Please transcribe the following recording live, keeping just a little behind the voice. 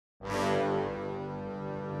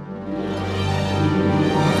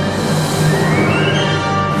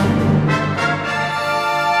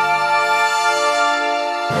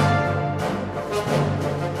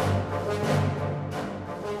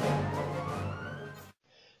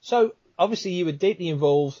So obviously you were deeply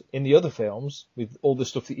involved in the other films with all the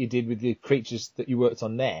stuff that you did with the creatures that you worked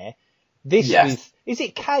on there. This with, is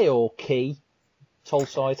it K or Key?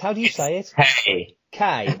 Tolstoy. How do you say it? K.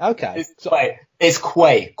 K. Okay. It's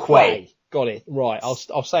Quay. Quay. Got it. Right. I'll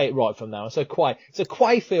say it right from now. So Quay. So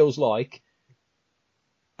Quay feels like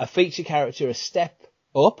a feature character, a step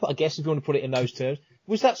up, I guess, if you want to put it in those terms.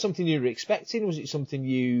 Was that something you were expecting? Was it something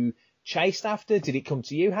you chased after? Did it come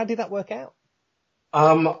to you? How did that work out?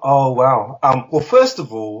 Oh wow. Well, first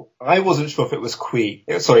of all, I wasn't sure if it was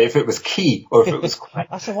if it was key or if it was Quay.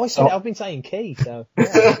 That's how I said it. I've been saying key, so.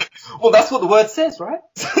 Yeah. Well, that's what the word says, right?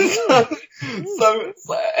 That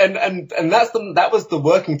was the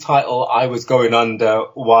working title I was going under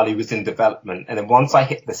while he was in development. And then once I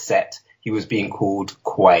hit the set, he was being called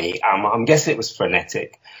Quay. I'm guessing it was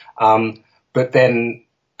phonetic. But then,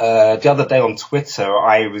 the other day on Twitter,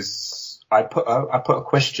 I put a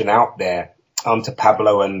question out there to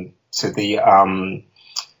Pablo and to the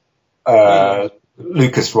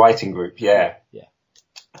Lucas writing group, yeah.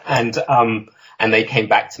 And they came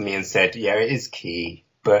back to me and said, yeah, it is key,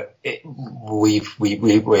 but we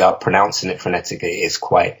are pronouncing it phonetically. It is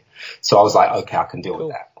Quay. So I was like, okay, I can deal with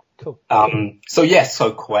that. Cool. So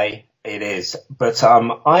Quay it is. But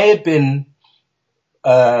I had been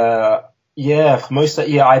for most of that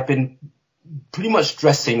year I've been pretty much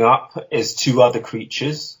dressing up as two other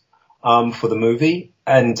creatures for the movie,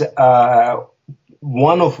 and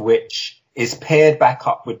one of which is paired back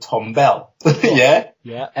up with Tom Bell. Yeah.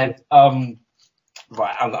 And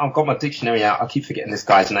right, I've got my dictionary out. I keep forgetting this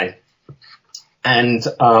guy's name. And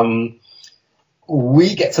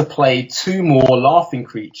we get to play two more laughing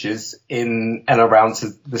creatures in and around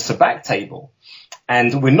the sabacc table.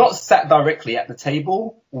 And we're not sat directly at the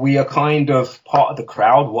table. We are kind of part of the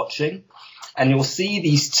crowd watching. And you'll see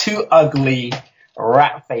these two ugly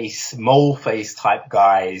rat face, mole face type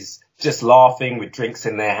guys just laughing with drinks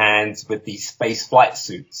in their hands with these space flight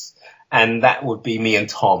suits. And that would be me and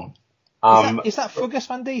Tom. Is that Fugus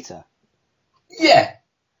Vandita? Yeah.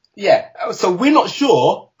 So we're not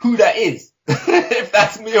sure who that is. If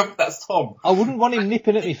that's me or if that's Tom. I wouldn't want him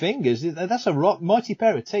nipping at my fingers. That's a mighty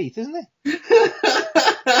pair of teeth, isn't it?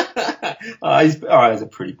 He's a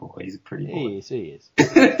pretty boy. He's a pretty boy. He is.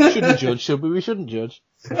 Shouldn't judge, should we? We shouldn't judge.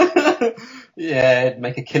 Yeah,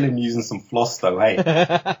 make a killing using some floss though, hey.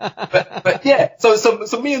 but yeah,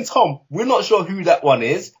 so me and Tom, we're not sure who that one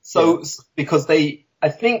is. So because I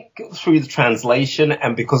think through the translation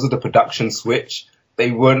and because of the production switch, they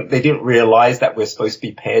didn't realize that we're supposed to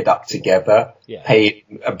be paired up together. Yeah.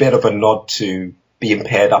 Paying a bit of a nod to being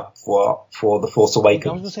paired up for The Force Awakens.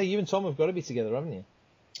 I was going to say, you and Tom have got to be together, haven't you?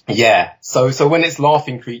 Yeah. So when it's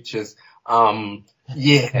laughing creatures, put my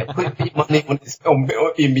name on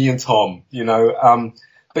it, me and Tom, you know.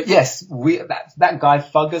 But yes, that guy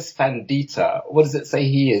Fugus Vandita, what does it say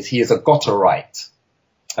he is? He is a Gotterite.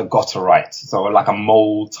 So like a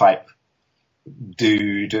mole type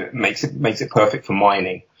dude, makes it perfect for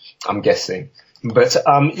mining, I'm guessing. But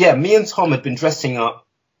me and Tom had been dressing up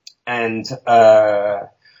and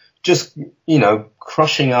just, you know,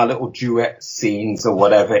 crushing our little duet scenes or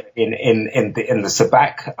whatever in the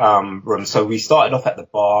sabacc room. So we started off at the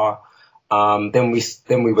bar, then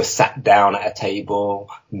we were sat down at a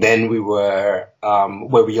table, then we were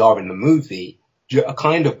where we are in the movie,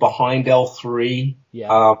 kind of behind L3,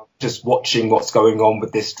 just watching what's going on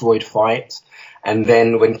with this droid fight. And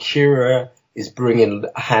then when Kira is bringing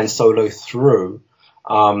Han Solo through,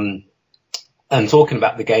 and talking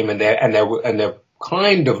about the game, and they're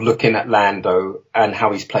kind of looking at Lando and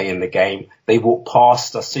how he's playing the game, they walk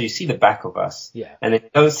past us, so you see the back of us. Yeah. And they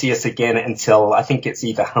don't see us again until I think it's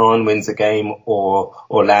either Han wins a game or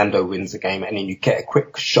Lando wins a game, and then you get a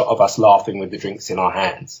quick shot of us laughing with the drinks in our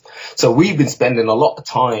hands. So we've been spending a lot of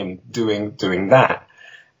time doing that.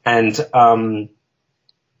 And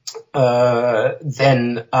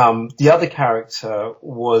then the other character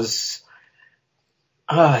was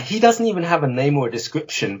he doesn't even have a name or a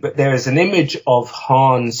description, but there is an image of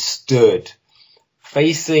Han stood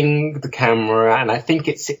facing the camera, and I think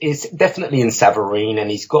it's definitely in Savareen,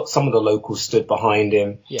 and he's got some of the locals stood behind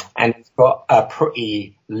him, and he's got a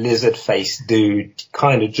pretty lizard-faced dude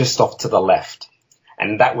kind of just off to the left,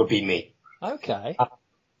 and that would be me. Okay.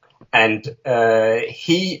 And I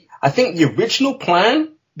think the original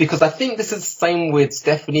plan, because I think this is the same with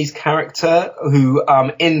Stephanie's character, who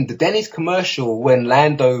in the Denny's commercial, when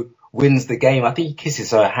Lando wins the game, I think he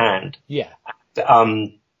kisses her hand. Yeah.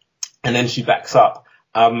 And then she backs up.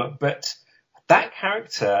 But that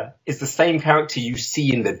character is the same character you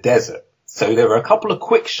see in the desert. So there are a couple of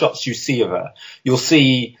quick shots you see of her. You'll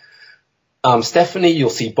see Stephanie, you'll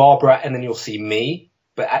see Barbara, and then you'll see me.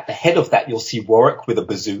 but at the head of that, you'll see Warwick with a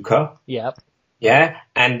bazooka. Yep. Yeah,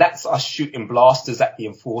 and that's us shooting blasters at the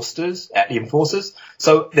enforcers.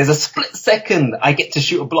 So there's a split second I get to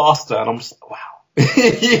shoot a blaster, and I'm just like, wow.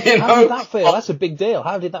 You know? How did that feel? That's a big deal.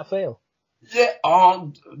 How did that feel? Yeah,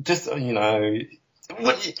 just it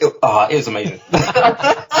was amazing.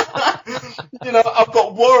 I've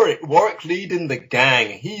got Warwick leading the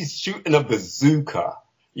gang. He's shooting a bazooka,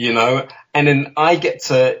 and then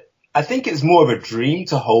I think it's more of a dream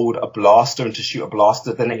to hold a blaster and to shoot a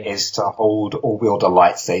blaster than it is to hold or wield a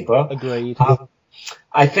lightsaber. Agreed.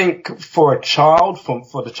 I think for the child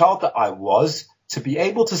that I was, to be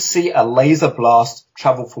able to see a laser blast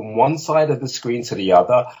travel from one side of the screen to the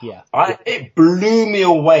other, it blew me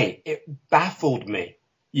away. It baffled me.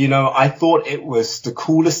 I thought it was the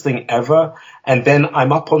coolest thing ever. And then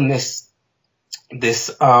I'm up on this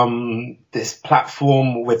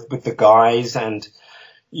platform with the guys, and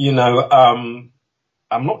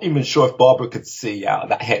I'm not even sure if Barbara could see out of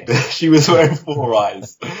that head. She was wearing 4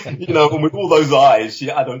 eyes, and with all those eyes,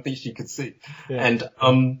 I don't think she could see. Yeah. And,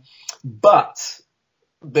 but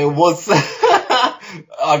there was,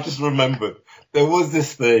 I've just remembered, there was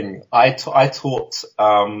this thing. I taught,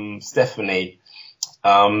 Stephanie,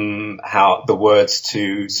 how the words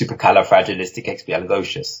to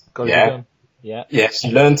supercalifragilisticexpialidocious. Yeah. Yeah, she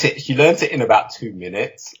learned it in about 2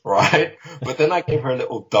 minutes, right? But then I gave her a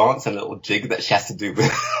little dance and a little jig that she has to do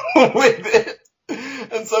with it.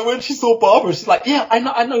 And so when she saw Barbara, she's like, yeah,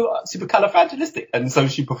 I know supercalifragilistic. And so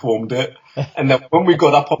she performed it. And then when we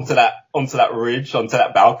got up onto that ridge, onto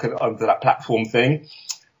that balcony, onto that platform thing,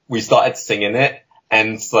 we started singing it.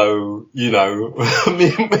 And so, me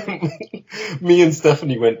and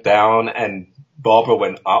Stephanie went down and Barbara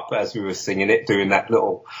went up as we were singing it, doing that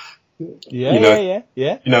little, yeah.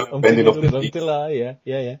 bending off the feet.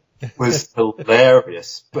 Yeah. It was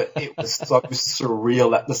hilarious, but it was so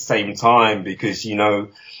surreal at the same time because,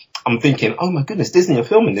 I'm thinking, oh my goodness, Disney are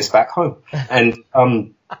filming this back home. And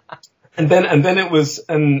then it was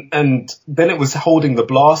holding the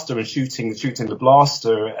blaster and shooting the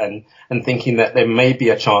blaster and thinking that there may be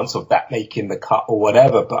a chance of that making the cut or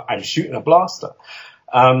whatever, but I'm shooting a blaster.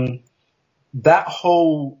 That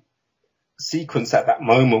whole sequence at that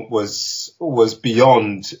moment was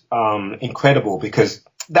beyond incredible, because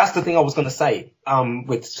that's the thing I was going to say.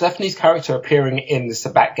 With Stephanie's character appearing in the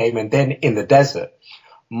Sabbat game and then in the desert,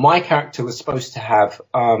 my character was supposed to have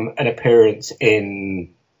an appearance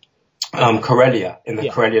in Corellia, in the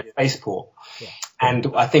Corellia spaceport. Yeah.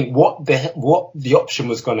 And I think what the option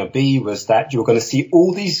was going to be was that you were going to see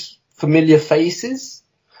all these familiar faces,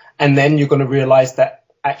 and then you're going to realize that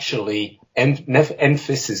actually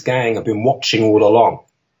Enfys's gang have been watching all along.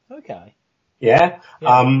 Okay. Yeah.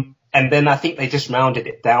 And then I think they just rounded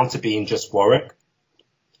it down to being just Warwick.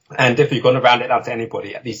 And if you're going to round it down to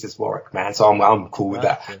anybody, at least it's Warwick, man. So I'm cool with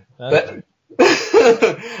that. But,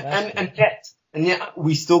 and yet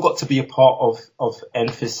we still got to be a part of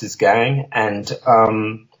Enfys's gang. And,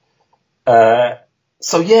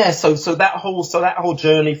 so that whole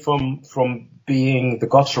journey from being the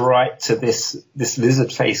Gotcherite to this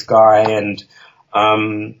lizard face guy, and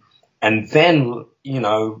then,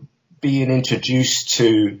 being introduced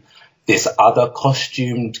to this other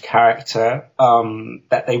costumed character,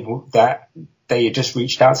 that they just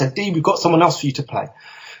reached out and said, Dee, we've got someone else for you to play.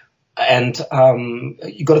 And,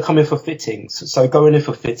 you got to come in for fittings. So going in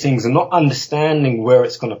for fittings and not understanding where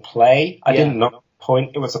it's going to play. I didn't know at the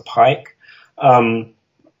point it was a Pike.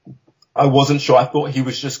 I wasn't sure. I thought he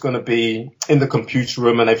was just going to be in the computer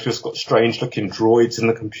room, and they've just got strange looking droids in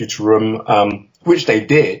the computer room, which they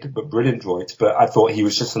did, but brilliant droids. But I thought he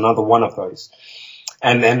was just another one of those.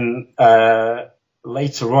 And then,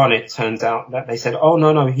 later on, it turned out that they said, oh,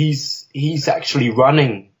 no, he's actually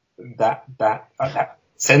running that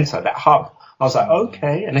center, that hub. I was like,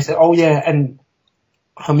 okay. And they said, oh yeah. And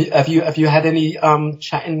have you had any,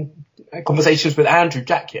 conversations with Andrew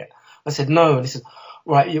Jack yet? I said, no. And they said,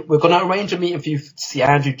 right, we're going to arrange a meeting for you to see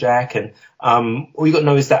Andrew Jack. And, all you got to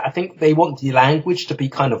know is that I think they want the language to be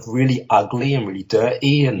kind of really ugly and really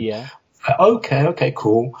dirty. And okay,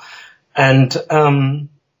 cool. And,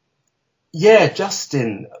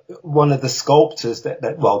 Justin, one of the sculptors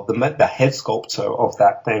the head sculptor of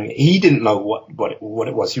that thing, he didn't know what it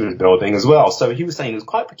was he was building as well. So he was saying it was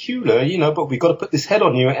quite peculiar, but we've got to put this head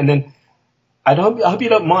on you. And then I hope you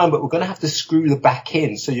don't mind, but we're going to have to screw the back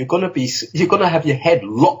in. So you're going to have your head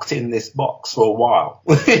locked in this box for a while.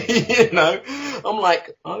 I'm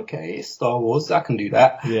like, okay, it's Star Wars. I can do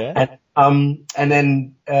that. Yeah. And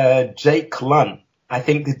then, Jake Lunt, I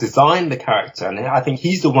think, designed the character, and I think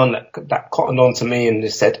he's the one that cottoned on to me and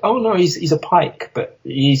just said, oh no, he's a Pike, but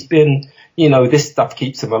he's been, this stuff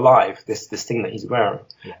keeps him alive, this thing that he's wearing.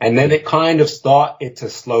 Yeah. And then it kind of started to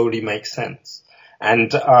slowly make sense.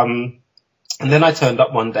 And then I turned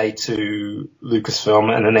up one day to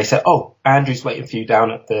Lucasfilm, and then they said, "Oh, Andrew's waiting for you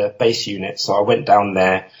down at the base unit." So I went down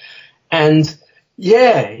there, and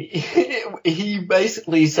yeah, he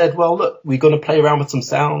basically said, "Well, look, we're going to play around with some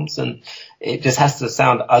sounds, and it just has to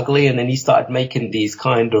sound ugly." And then he started making these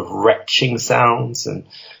kind of retching sounds, and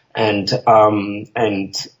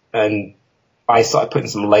I started putting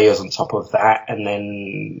some layers on top of that, and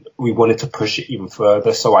then we wanted to push it even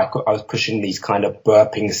further. So I was pushing these kind of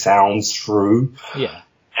burping sounds through. Yeah.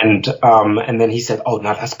 And then he said, "Oh,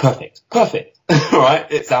 no, that's perfect. Perfect." Right?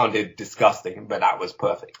 It sounded disgusting, but that was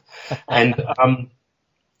perfect. And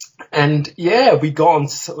yeah,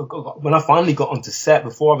 when I finally got onto set,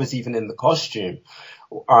 before I was even in the costume,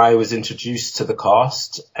 I was introduced to the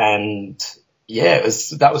cast, and yeah,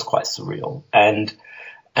 that was quite surreal.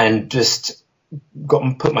 And just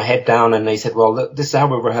put my head down, and they said, "Well, look, this is how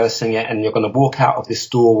we're rehearsing it, and you're going to walk out of this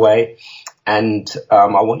doorway, and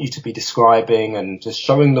I want you to be describing and just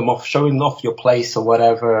showing off your place or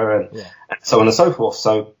whatever, and so on and so forth."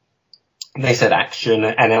 So they said action,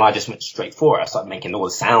 and then I just went straight for it. I started making all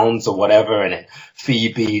the sounds or whatever, and then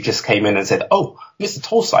Phoebe just came in and said, "Oh, Mr.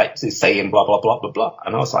 Tallsight is saying blah blah blah blah blah,"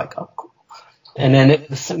 and I was like, "Oh, cool." And then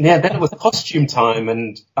then it was costume time,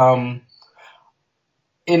 and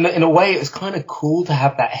in a way, it was kind of cool to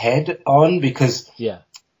have that head on, because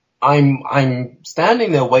I'm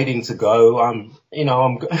standing there waiting to go. I'm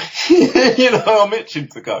itching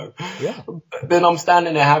to go. Yeah. But then I'm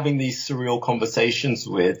standing there having these surreal conversations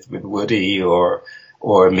with Woody or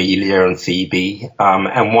Amelia and Phoebe,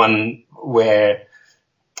 and one where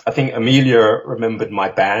I think Amelia remembered my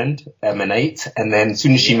band, Emanate, and then as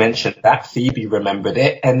soon as she mentioned that, Phoebe remembered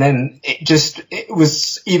it, and then it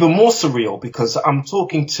was even more surreal, because I'm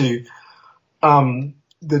talking to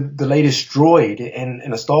the latest droid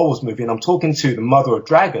in a Star Wars movie, and I'm talking to the Mother of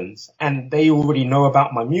Dragons, and they already know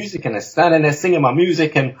about my music, and they're standing there singing my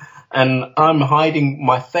music, and I'm hiding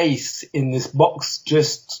my face in this box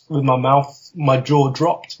just with my jaw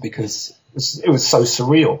dropped, because it was so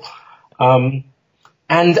surreal.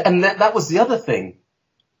 And that was the other thing.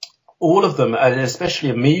 All of them, and especially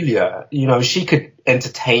Amelia, she could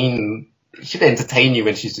entertain you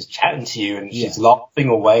when she's just chatting to you and she's laughing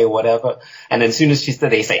away or whatever. And then as soon as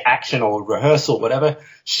they say action or rehearsal or whatever,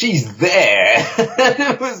 she's there.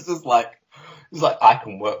 It was like, I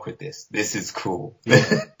can work with this. This is cool.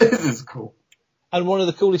 This is cool. And one of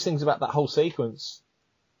the coolest things about that whole sequence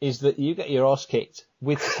is that you get your ass kicked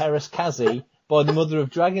with Terrace Kazi by the Mother of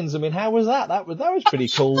Dragons. I mean, how was that? That was pretty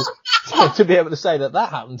cool to be able to say that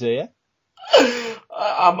happened to you.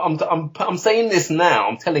 I'm saying this now.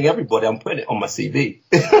 I'm telling everybody. I'm putting it on my CV.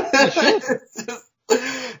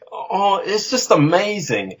 It's just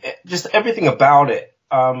amazing. Just everything about it.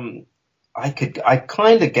 I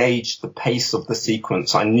kind of gauged the pace of the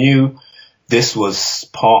sequence. I knew this was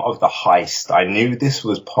part of the heist. I knew this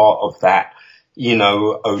was part of that,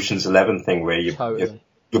 Ocean's 11 thing where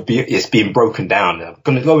it's being broken down. I'm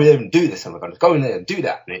going to go in there and do this, and we're going to go in there and do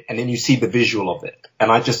that. And then you see the visual of it. And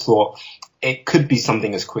I just thought it could be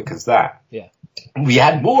something as quick as that. Yeah. We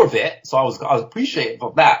had more of it, so I was appreciative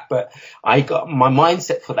of that. But my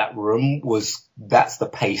mindset for that room was, that's the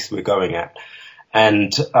pace we're going at.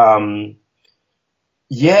 And,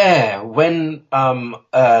 when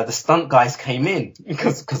the stunt guys came in,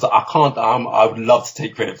 because I would love to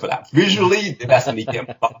take credit for that. Visually, that's me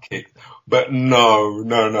getting butt kicked, but no.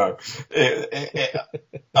 It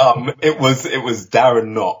was Darren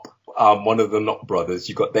Knopp, one of the Knopp brothers.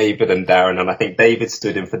 You got David and Darren, and I think David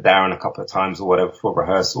stood in for Darren a couple of times or whatever for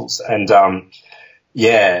rehearsals. And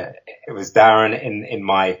it was Darren in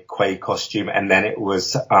my Quaid costume, and then it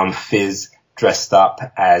was Fizz dressed up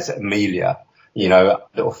as Amelia.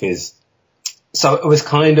 Little Fizz. So it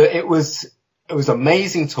was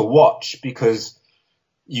amazing to watch, because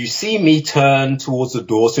you see me turn towards the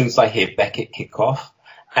door as soon as I hear Beckett kick off.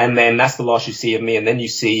 And then that's the last you see of me. And then you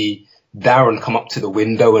see Darren come up to the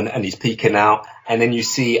window and he's peeking out. And then you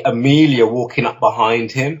see Amelia walking up behind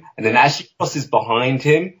him. And then as she crosses behind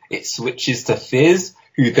him, it switches to Fizz,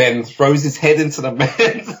 who then throws his head into the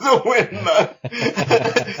window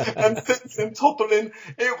and sits him toppling.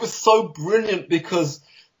 It was so brilliant, because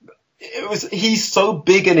he's so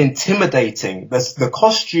big and intimidating. The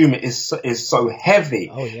costume is so heavy.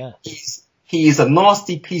 Oh yeah. He is a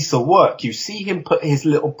nasty piece of work. You see him put his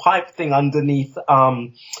little pipe thing underneath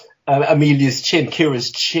Amelia's chin,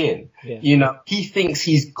 Kira's chin. Yeah. He thinks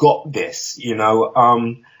he's got this,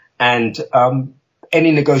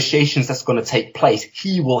 any negotiations that's going to take place,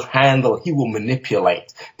 he will handle, he will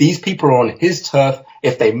manipulate. These people are on his turf.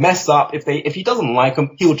 If they mess up, if he doesn't like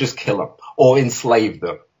them, he'll just kill them or enslave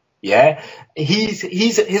them. Yeah. His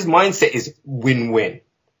mindset is win-win.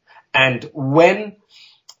 And when,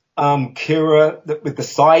 Kira, with the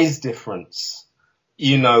size difference,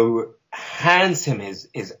 you know, hands him his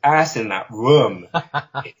ass in that room,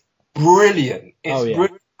 it's brilliant. It's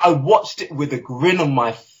brilliant. I watched it with a grin on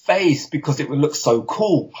my face because it would look so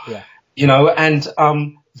cool. Yeah. You know, and,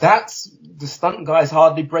 that's the stunt guy's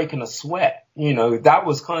hardly breaking a sweat. You know, that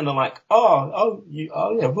was kind of like, we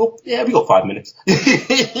got 5 minutes,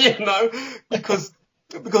 you know, because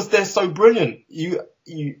they're so brilliant.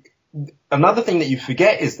 Another thing that you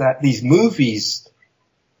forget is that these movies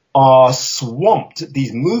are swamped.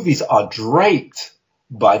 These movies are draped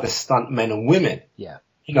by the stunt men and women. Yeah.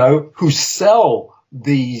 You know, who sell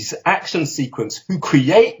these action sequences, who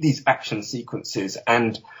create these action sequences.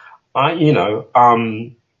 And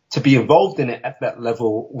to be involved in it at that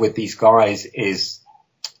level with these guys is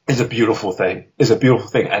a beautiful thing. Is a beautiful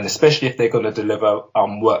thing. And especially if they're going to deliver,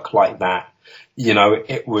 work like that. You know,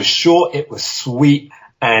 it was short, it was sweet,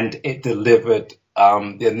 and it delivered,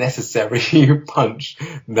 the necessary punch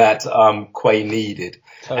that, Quay needed.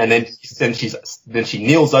 Totally. And then she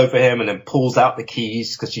kneels over him and then pulls out the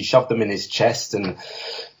keys because she shoved them in his chest, and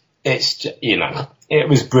it's just, you know, it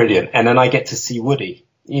was brilliant. And then I get to see Woody.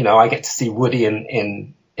 You know, I get to see Woody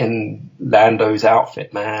in Lando's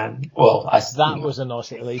outfit, man. Well, that was a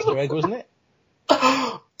nice little Easter egg, wasn't it?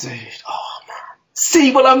 Dude, oh man.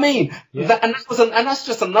 See what I mean? Yeah. And that's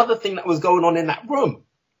just another thing that was going on in that room.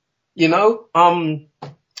 You know,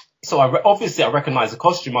 so obviously I recognize the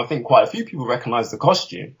costume. I think quite a few people recognize the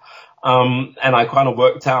costume. And I kind of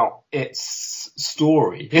worked out its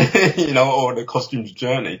story, you know, or the costume's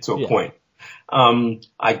journey to a point. I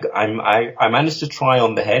managed to try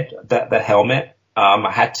on the helmet.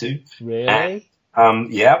 I had to. Really?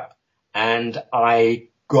 And, yep. And I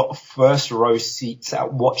got first row seats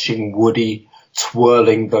at watching Woody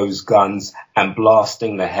twirling those guns and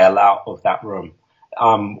blasting the hell out of that room.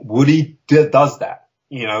 Woody does that.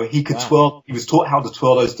 You know, he could twirl, he was taught how to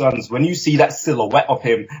twirl those guns. When you see that silhouette of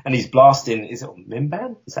him and he's blasting, is it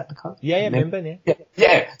Mimban? Is that the cut? Yeah, Mimban, yeah.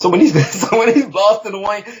 Yeah. So when he's blasting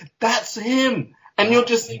away, that's him. And you're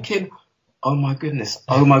just thinking, oh my goodness.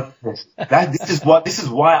 This is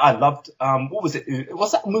why I loved, what was it?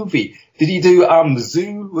 What's that movie? Did he do,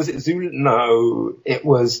 Zoo? Was it Zoo? No, it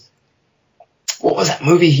was, what was that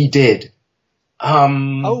movie he did?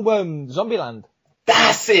 Zombieland.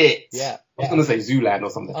 That's it. Yeah. I was going to say Zoolander or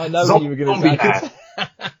something. I know what you were going to say.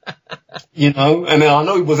 You know, and I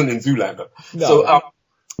know he wasn't in Zoolander. No.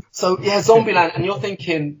 So yeah, Zombieland, and you're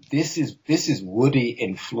thinking, this is Woody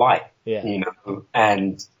in flight. Yeah. You know,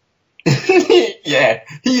 and yeah,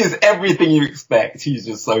 he is everything you expect. He's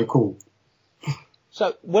just so cool.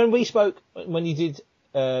 So when we spoke, when you did,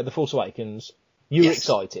 The Force Awakens, you were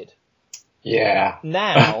excited. Yeah.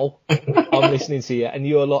 Now, I'm listening to you and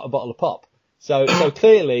you're a bottle of pop. So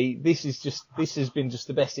clearly this has been just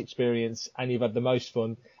the best experience and you've had the most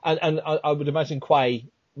fun. And I would imagine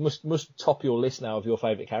Quay must top your list now of your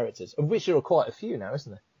favourite characters, of which there are quite a few now,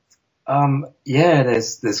 isn't there? Yeah,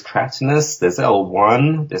 there's Kratinus, there's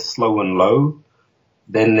L1, there's Slow and Low.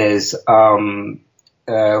 Then there's, one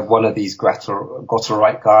of these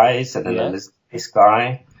Gotterite guys, and then there's this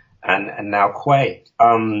guy, and now Quay.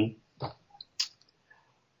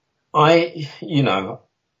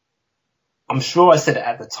 I'm sure I said it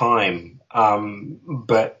at the time,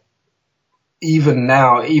 but even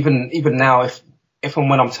now, if and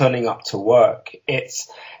when I'm turning up to work,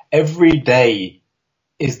 it's every day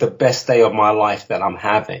is the best day of my life that I'm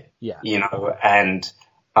having. Yeah. You know, and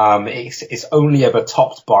it's only ever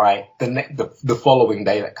topped by the following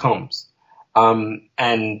day that comes.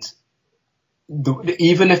 And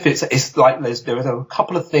even if it's like there are a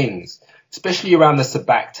couple of things, especially around the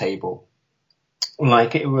Sabak table.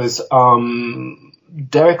 Like it was,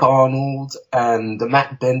 Derek Arnold and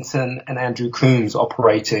Matt Benton and Andrew Coombs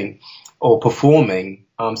operating or performing,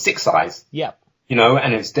 Six Eyes. Yeah. You know,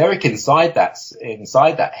 and it's Derek inside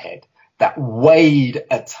that head that weighed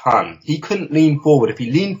a ton. He couldn't lean forward. If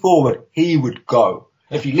he leaned forward, he would go.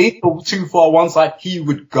 If he leaned too far one side, he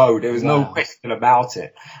would go. There was no question about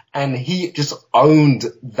it. And he just owned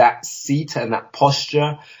that seat and that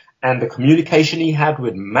posture. And the communication he had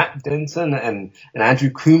with Matt Denton and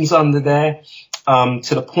Andrew Coombs under there, to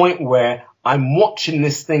the point where I'm watching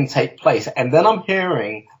this thing take place, and then I'm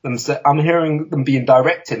hearing them being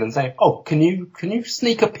directed and saying, "Oh, can you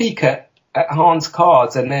sneak a peek at Han's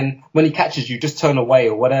cards, and then when he catches you, just turn away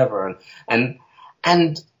or whatever." And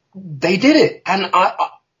they did it. And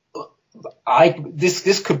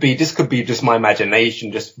this could be just my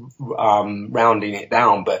imagination, just, rounding it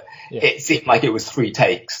down, but it seemed like it was 3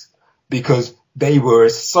 takes because they were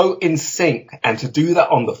so in sync. And to do that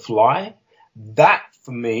on the fly, that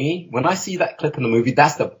for me, when I see that clip in the movie,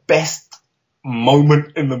 that's the best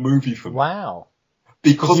moment in the movie for me. Wow.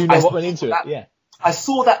 Because you know what went into it, yeah. I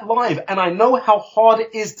saw that live and I know how hard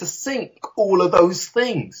it is to sync all of those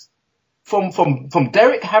things. From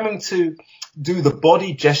Derek having to do the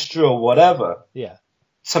body gesture or whatever. Yeah.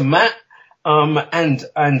 To Matt, and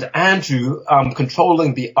Andrew,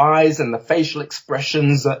 controlling the eyes and the facial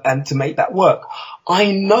expressions and to make that work.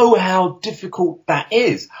 I know how difficult that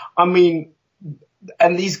is. I mean,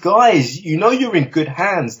 and these guys, you know, you're in good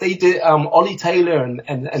hands. They did, Ollie Taylor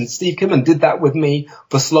and Steve Kimman did that with me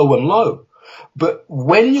for Slow and Low. But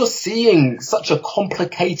when you're seeing such a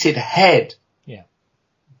complicated head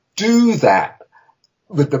do that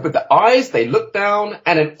with the eyes, they look down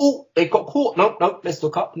and then, they got caught. No, let's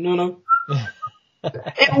look up. No.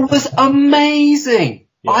 It was amazing.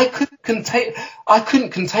 Yeah. I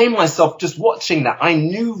couldn't contain myself just watching that. I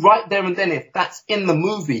knew right there and then if that's in the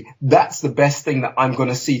movie, that's the best thing that I'm going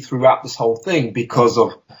to see throughout this whole thing because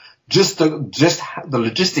of just the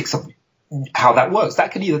logistics of how that works.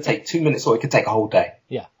 That could either take 2 minutes or it could take a whole day.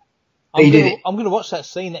 Yeah. I'm going to watch that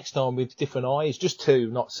scene next time with different eyes, just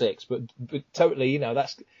 2, not 6, but totally, you know,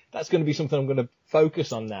 that's going to be something I'm going to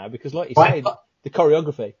focus on now because, like you say, the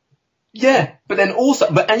choreography. Yeah, but then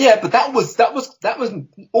also, but that was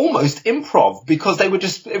almost improv because it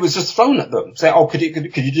was just thrown at them. Say, could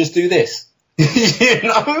you just do this? You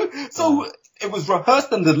know? So it was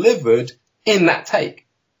rehearsed and delivered in that take.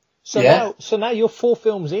 So now you're 4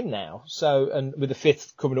 films in now. So, and with the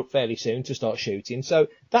 5th coming up fairly soon to start shooting. So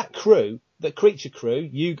that creature crew,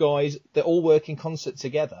 you guys, they all work in concert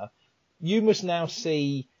together. You must now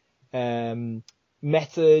see,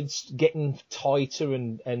 methods getting tighter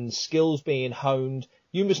and skills being honed.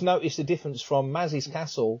 You must notice the difference from Mazzy's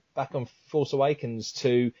Castle back on Force Awakens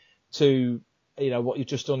to, you know, what you've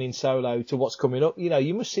just done in Solo to what's coming up. You know,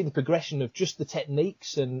 you must see the progression of just the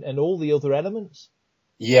techniques and all the other elements.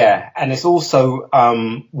 Yeah, and it's also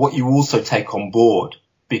what you also take on board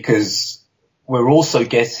because we're also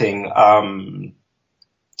getting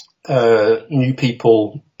new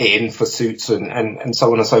people in for suits and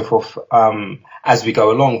so on and so forth as we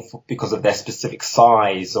go along because of their specific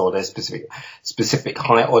size or their specific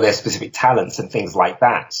height or their specific talents and things like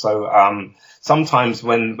that. So sometimes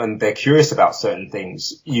when they're curious about certain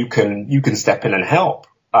things, you can step in and help.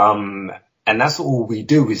 And that's all we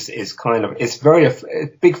do is kind of, it's a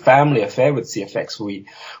big family affair with CFX.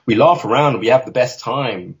 We laugh around, we have the best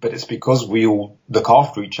time, but it's because we all look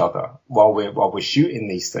after each other while we're shooting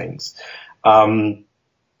these things.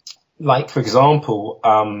 Like, for example,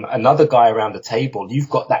 another guy around the table, you've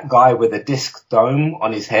got that guy with a disc dome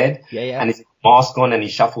on his head and his mask on and he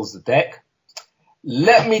shuffles the deck.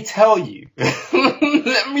 Let me tell you,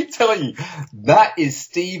 that is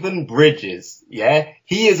Stephen Bridges. Yeah.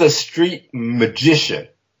 He is a street magician.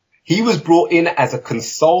 He was brought in as a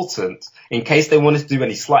consultant in case they wanted to do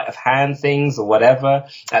any sleight of hand things or whatever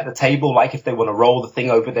at the table. Like if they want to roll the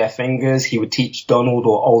thing over their fingers, he would teach Donald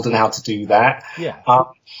or Alden how to do that. Yeah.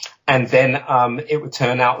 And then, it would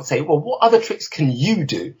turn out and say, well, what other tricks can you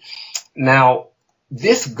do? Now,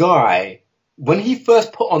 this guy, when he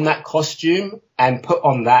first put on that costume and put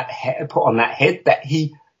on that head that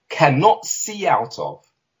he cannot see out of,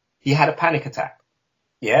 he had a panic attack.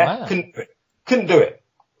 Yeah. Wow. Couldn't do it.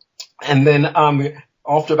 And then,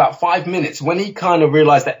 after about 5 minutes, when he kind of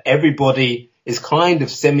realized that everybody is kind of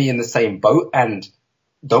semi in the same boat and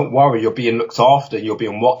don't worry, you're being looked after, you're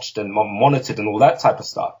being watched and monitored and all that type of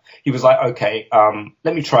stuff. He was like, okay,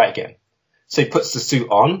 let me try again. So he puts the suit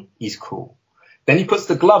on. He's cool. Then he puts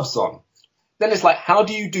the gloves on. Then it's like, how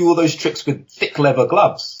do you do all those tricks with thick leather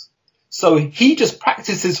gloves? So he just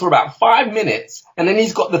practices for about 5 minutes and then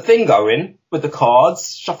he's got the thing going with the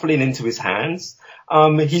cards shuffling into his hands.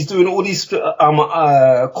 He's doing all these,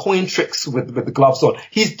 coin tricks with the gloves on.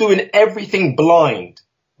 He's doing everything blind.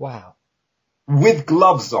 Wow. With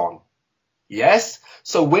gloves on. Yes.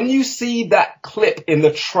 So when you see that clip in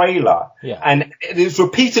the trailer and it is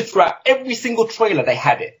repeated throughout every single trailer, they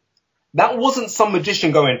had it. That wasn't some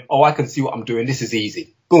magician going, oh, I can see what I'm doing. This is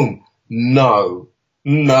easy. Boom. No.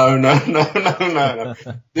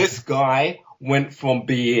 This guy went from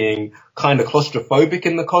being kind of claustrophobic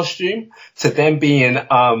in the costume to then being,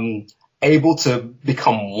 able to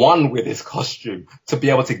become one with his costume, to be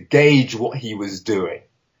able to gauge what he was doing,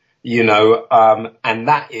 you know, and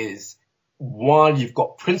that is while you've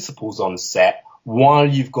got principals on set, while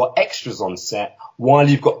you've got extras on set, while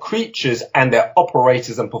you've got creatures and their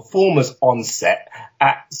operators and performers on set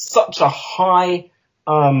at such a high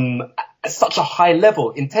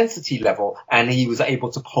level, intensity level, and he was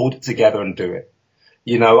able to hold it together and do it.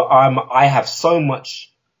 You know, I have so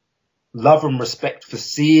much love and respect for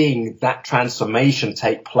seeing that transformation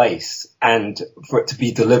take place and for it to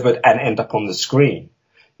be delivered and end up on the screen.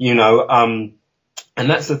 You know, and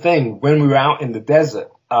that's the thing. When we were out in the desert,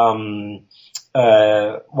 one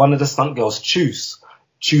of the stunt girls, Chus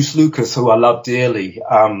Lucas, who I love dearly,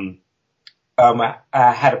 had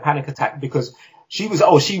a panic attack because she was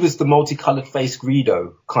the multicolored face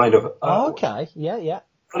Greedo kind of. Okay. Yeah.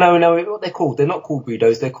 No, what they're called? They're not called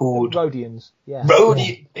Greedos. They're called Rhodians. Yeah.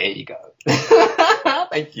 Rhodians. There you go.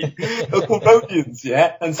 Thank you. They're called Rhodians,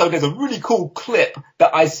 yeah. And so there's a really cool clip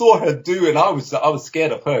that I saw her do, and I was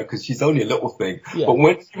scared of her because she's only a little thing. Yeah. But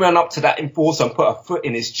when she ran up to that enforcer and put her foot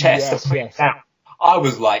in his chest to put it down, I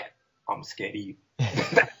was like, I'm scared of you.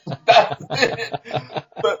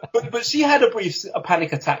 But she had a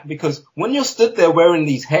panic attack because when you're stood there wearing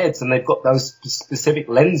these heads and they've got those specific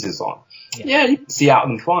lenses on, you can see out of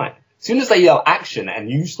them fine. As soon as they yell action and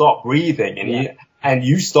you start breathing and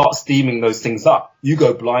you start steaming those things up, you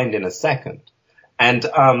go blind in a second. And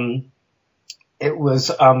it was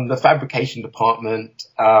the fabrication department.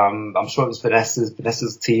 I'm sure it was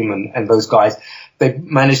Vanessa's team and those guys. They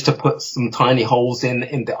managed to put some tiny holes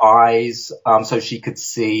in the eyes so she could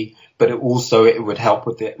see, but it would help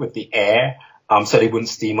with the air so they wouldn't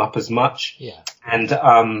steam up as much. Yeah. And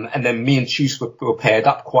then me and Chus were paired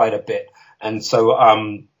up quite a bit, and so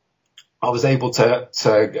I was able to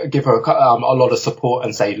give her a lot of support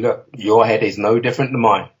and say, look, your head is no different than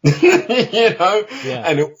mine. You know? Yeah.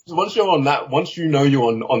 And once you're on that, once you know you're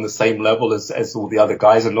on the same level as all the other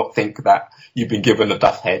guys and not think that you've been given a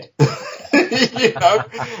duff head, you know,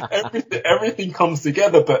 everything comes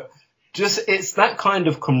together. But just, it's that kind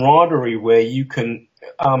of camaraderie where you can,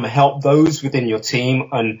 help those within your team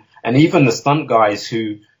and even the stunt guys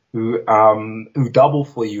who double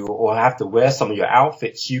for you or have to wear some of your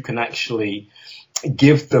outfits, you can actually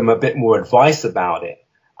give them a bit more advice about it.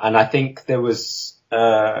 And I think there was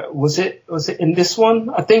it in this one?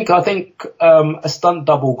 I think a stunt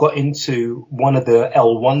double got into one of the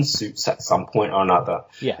L1 suits at some point or another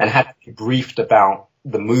and had to be briefed about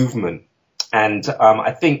the movement. And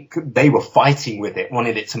I think they were fighting with it,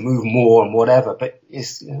 wanted it to move more and whatever, but you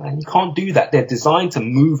can't do that. They're designed to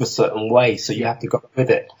move a certain way, so you have to go with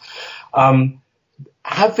it.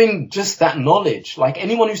 Having just that knowledge, like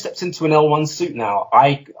anyone who steps into an L1 suit now,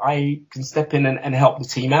 I can step in and help the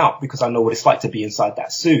team out because I know what it's like to be inside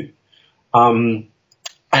that suit. And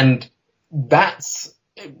that's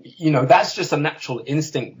just a natural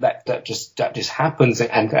instinct that just happens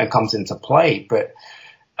and comes into play. But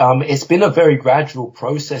it's been a very gradual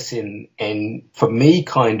process in for me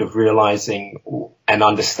kind of realizing and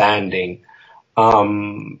understanding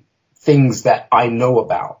things that I know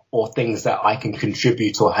about or things that I can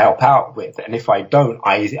contribute or help out with. And if I don't,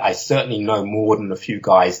 I certainly know more than a few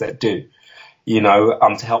guys that do,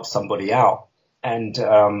 to help somebody out. And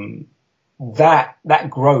that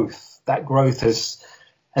growth has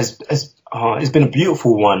been a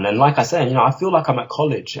beautiful one. And like I said, I feel like I'm at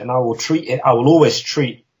college, and I will always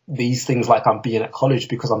treat these things like I'm being at college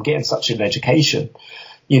because I'm getting such an education.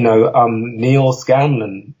 Neil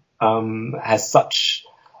Scanlon has such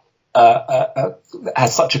a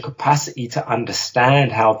capacity to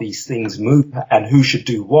understand how these things move and who should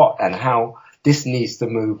do what and how this needs to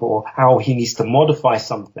move or how he needs to modify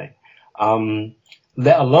something.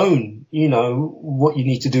 Let alone, what you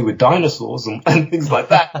need to do with dinosaurs and things like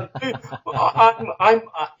that. I'm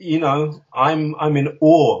in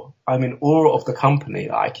awe. I'm in awe of the company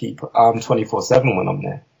that I keep 24/7 when I'm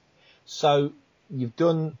there. So you've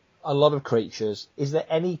done a lot of creatures. Is there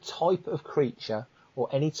any type of creature or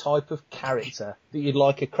any type of character that you'd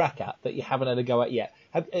like a crack at that you haven't had a go at yet?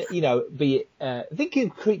 Be it thinking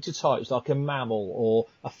creature types like a mammal or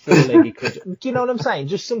a four-legged creature. Do you know what I'm saying?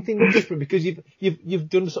 Just something different because you've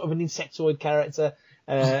done sort of an insectoid character.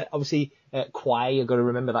 Obviously, Quay. You've got to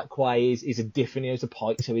remember that Quay is a different. He's a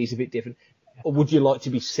pike, so he's a bit different. Or would you like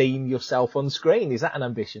to be seeing yourself on screen? Is that an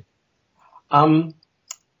ambition?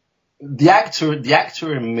 The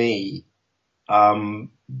actor in me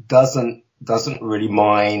doesn't really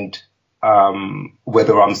mind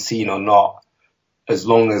whether I'm seen or not, as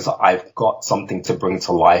long as I've got something to bring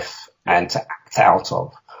to life and to act out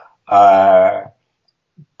of.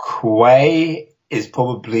 Quay is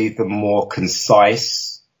probably the more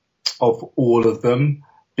concise of all of them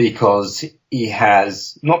because he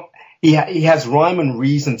has he has rhyme and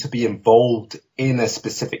reason to be involved in a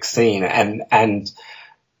specific scene and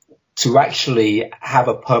to actually have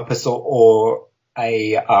a purpose or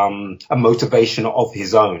a motivation of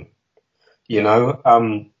his own, you know,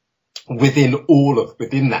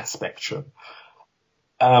 within that spectrum.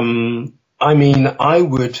 I mean, I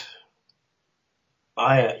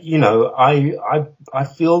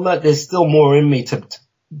feel that there's still more in me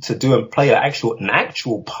to do and play an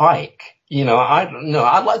actual pike. You know,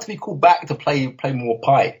 I'd like to be called back to play more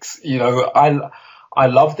pikes. You know, I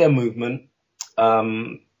love their movement.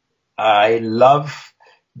 I love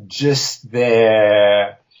just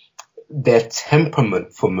their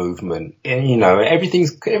temperament for movement. And, you know,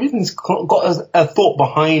 everything's got a thought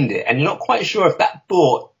behind it, and you're not quite sure if that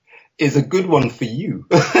thought is a good one for you.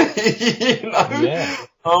 You know? Yeah.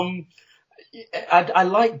 I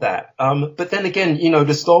like that. But then again, you know,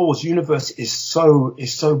 the Star Wars universe is so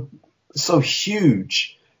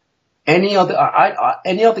huge. Any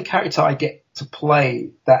other character I get to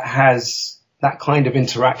play that has that kind of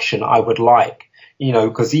interaction, I would like, you know,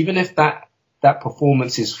 because even if that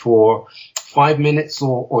performance is for 5 minutes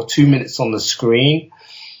or 2 minutes on the screen,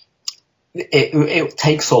 it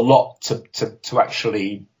takes a lot to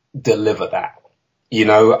actually deliver that. You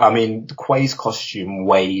know, I mean, Quay's costume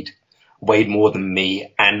weighed more than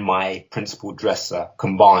me and my principal dresser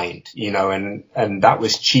combined, you know, and that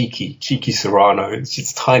was Cheeky Serrano.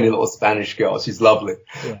 She's a tiny little Spanish girl. She's lovely.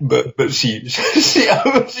 Yeah. But she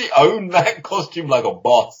owned that costume like a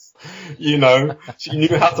boss, you know. She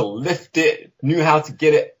knew how to lift it, knew how to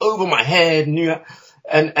get it over my head,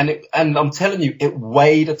 and I'm telling you, it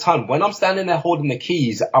weighed a ton. When I'm standing there holding the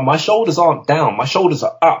keys, my shoulders aren't down. My shoulders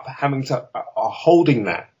are up, holding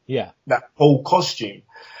that whole costume.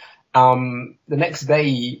 The next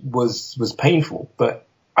day was painful, but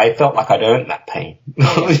I felt like I'd earned that pain,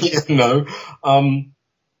 you know.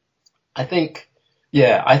 I think,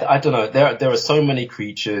 I don't know. There are so many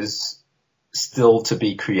creatures still to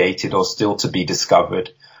be created or still to be discovered,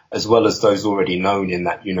 as well as those already known in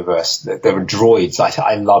that universe. There are droids.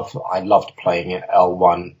 I loved playing it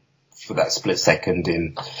L1 for that split second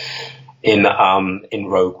in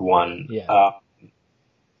Rogue One. Yeah.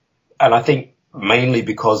 And I think mainly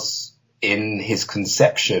because in his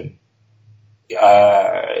conception, he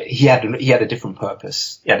had a different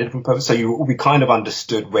purpose. He had a different purpose. So we kind of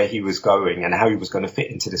understood where he was going and how he was going to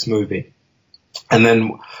fit into this movie. And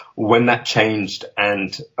then when that changed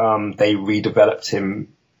and they redeveloped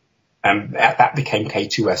him, and that became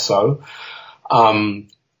K2SO,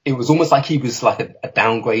 it was almost like he was like a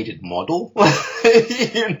downgraded model,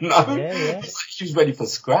 you know? Yeah. It's like he was ready for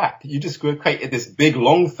scrap. You just created this big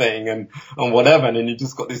long thing and whatever, and then you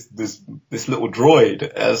just got this little droid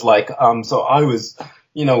as like, so I was,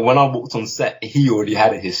 you know, when I walked on set, he already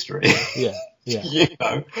had a history. Yeah. You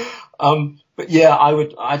know? But yeah,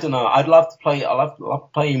 I don't know, I love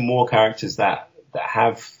playing more characters that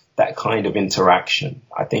have that kind of interaction.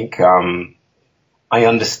 I think, I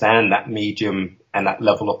understand that medium and that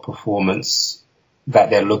level of performance that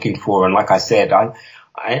they're looking for. And like I said,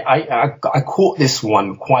 I caught this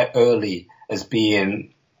one quite early as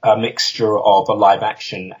being a mixture of a live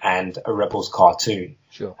action and a Rebels cartoon.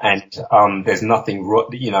 Sure. And, there's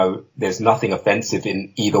nothing offensive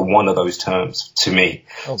in either one of those terms to me.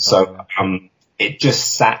 Oh, so, it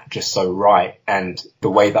just sat just so right. And the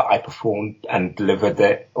way that I performed and delivered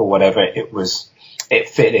it or whatever, it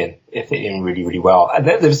fit in really, really well. And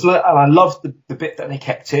I loved the bit that they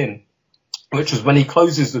kept in, which was when he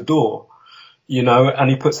closes the door, you know, and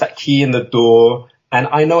he puts that key in the door, and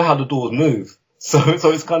I know how the doors move. So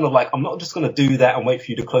it's kind of like, I'm not just going to do that and wait for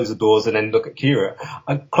you to close the doors and then look at Kira.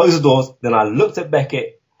 I closed the doors, then I looked at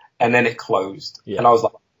Beckett, and then it closed. Yeah. And I was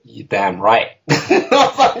like, you're damn right. I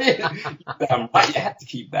was like, you're damn right, you had to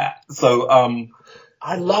keep that. So,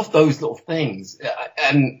 I love those little things.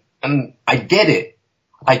 And I get it.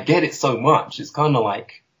 I get it so much. It's kind of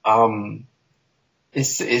like,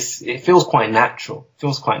 it feels quite natural.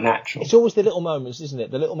 It's always the little moments, isn't it?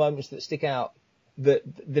 The little moments that stick out, the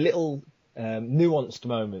little, nuanced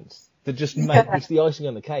moments that just make, it's the icing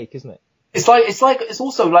on the cake, isn't it? It's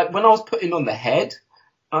also like when I was putting on the head,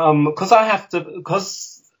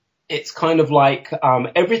 because it's kind of like,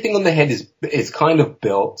 everything on the head is kind of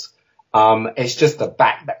built. It's just the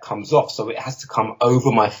back that comes off, so it has to come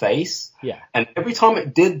over my face. Yeah. And every time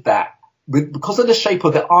it did that, because of the shape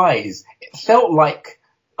of the eyes, it felt like,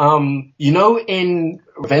 you know, in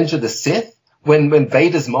Revenge of the Sith, when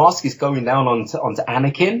Vader's mask is going down onto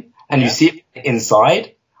Anakin, and you see it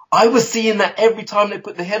inside, I was seeing that every time they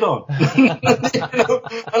put the head on. You know?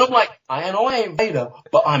 And I'm like, I know I ain't Vader,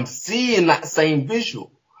 but I'm seeing that same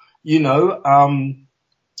visual, you know.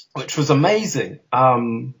 which was amazing.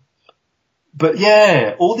 But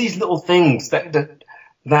yeah, all these little things that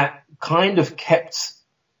kind of kept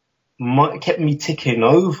me ticking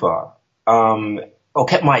over, or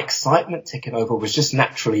kept my excitement ticking over, was just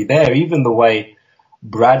naturally there. Even the way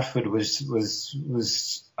Bradford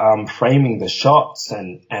was framing the shots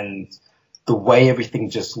and the way everything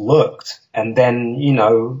just looked. And then,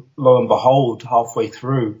 lo and behold, halfway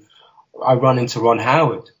through, I run into Ron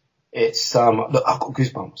Howard. It's, look, I've got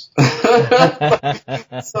goosebumps.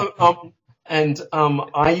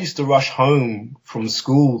 I used to rush home from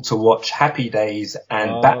school to watch Happy Days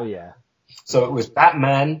and yeah. So it was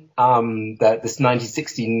Batman, this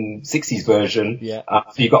 1960s version. Yeah.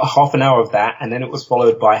 So you got half an hour of that, and then it was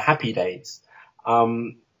followed by Happy Days.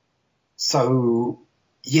 So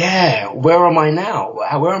yeah, where am I now?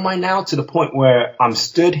 Where am I now to the point where I'm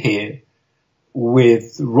stood here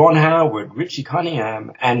with Ron Howard, Richie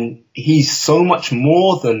Cunningham, and he's so much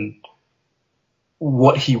more than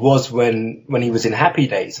what he was when he was in Happy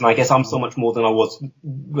Days. And I guess I'm so much more than I was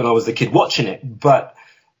when I was a kid watching it. But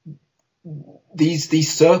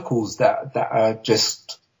these circles that are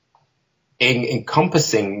just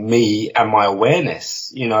encompassing me and my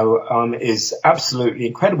awareness, is absolutely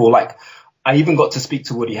incredible. Like, I even got to speak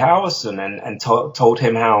to Woody Harrelson and told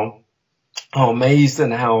him how amazed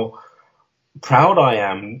and how proud I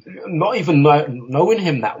am, not even knowing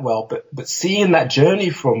him that well, but seeing that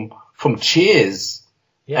journey from Cheers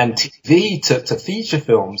and TV to feature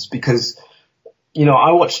films, because,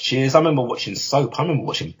 I watched Cheers. I remember watching Soap. I remember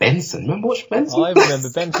watching Benson. Remember watching Benson? I remember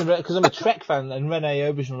Benson because I'm a Trek fan, and Renee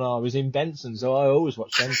Auberjonois was in Benson, so I always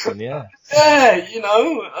watched Benson. Yeah. Yeah,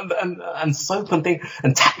 and Soap and thing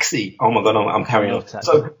and Taxi. Oh my God, I'm carrying on.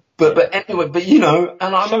 Taxi. So, but anyway,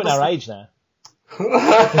 and I showing our age now.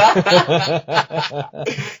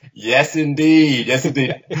 Yes, indeed.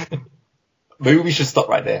 Maybe we should stop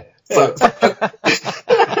right there. So,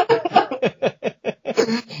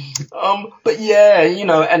 but yeah,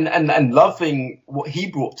 and loving what he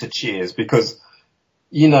brought to Cheers, because,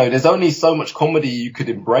 there's only so much comedy you could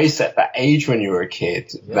embrace at that age when you were a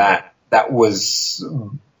kid that was,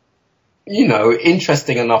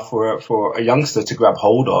 interesting enough for a youngster to grab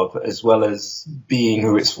hold of, as well as being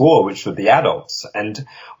who it's for, which were the adults. And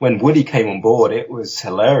when Woody came on board, it was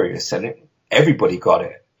hilarious, and everybody got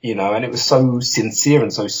it, and it was so sincere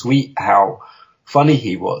and so sweet how funny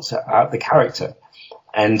he was, the character.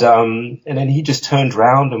 And then he just turned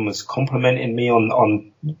around and was complimenting me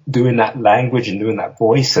on doing that language and doing that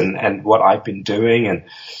voice and what I've been doing. And,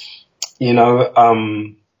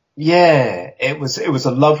 yeah, it was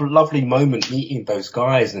a lovely moment meeting those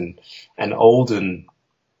guys, and Alden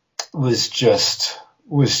was just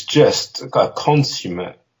a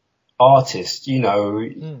consummate artist, he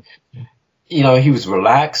was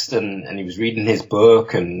relaxed and he was reading his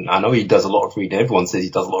book, and I know he does a lot of reading. Everyone says he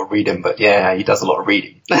does a lot of reading, but yeah, he does a lot of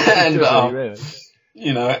reading. And, really?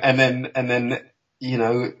 And then,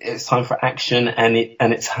 it's time for action, and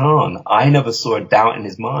it's Han. I never saw a doubt in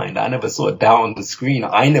his mind. I never saw a doubt on the screen.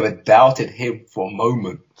 I never doubted him for a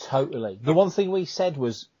moment. Totally. The one thing we said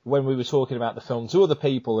was, when we were talking about the film to other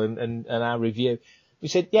people and our review, we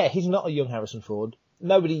said, yeah, he's not a young Harrison Ford.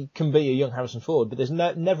 Nobody can be a young Harrison Ford, but there's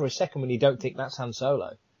never a second when you don't think that's Han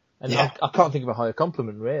Solo. And I can't think of a higher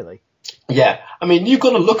compliment, really. Yeah. I mean, you've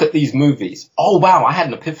got to look at these movies. Oh, wow. I had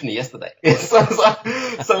an epiphany yesterday. So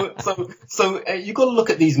you've got to look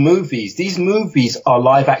at these movies. These movies are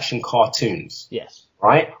live action cartoons. Yes.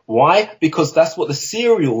 Right? Why? Because that's what the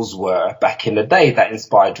serials were back in the day that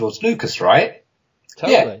inspired George Lucas, right?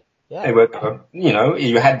 Totally. Yeah. They were,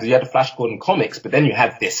 you had the Flash Gordon comics, but then you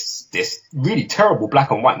had this really terrible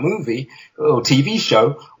black and white movie or TV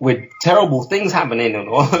show with terrible things happening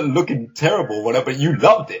or looking terrible, whatever. You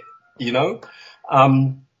loved it, Can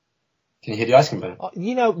you hear the ice cream man?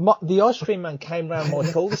 The ice cream man came round my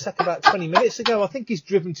cul-de-sac about 20 minutes ago. I think he's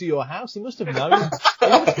driven to your house. He must have known.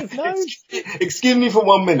 Excuse me for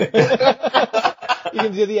 1 minute. You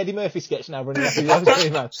can do the Eddie Murphy sketch now running after the ice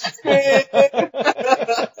cream man.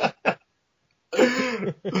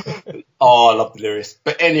 Oh, I love delirious.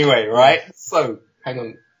 But anyway, right? So, hang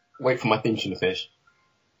on. Wait for my theme tune to finish.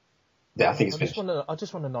 Yeah, I think it's finished. I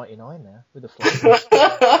just want a 99 now with a flag.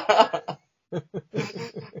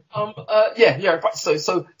 Right. So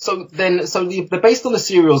they're based on the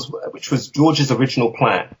serials, which was George's original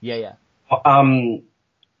plan. Yeah.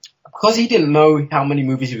 Because he didn't know how many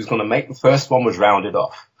movies he was going to make, the first one was rounded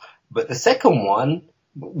off. But the second one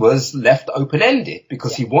was left open-ended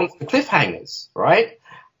because he wants the cliffhangers, right?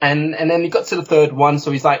 And then he got to the third one,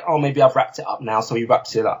 so he's like, oh, maybe I've wrapped it up now, so he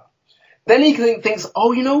wraps it up. Then he thinks,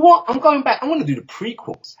 oh, you know what? I'm going back. I'm going to do the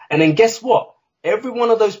prequels. And then guess what? every one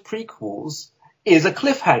of those prequels is a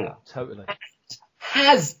cliffhanger. Totally.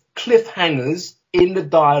 Has cliffhangers in the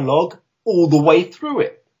dialogue all the way through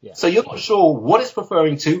it. Yeah. So you're not sure what it's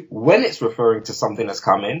referring to, when it's referring to something that's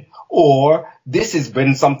come in, or this has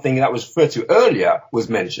been something that was referred to earlier was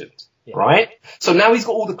mentioned, right? So now he's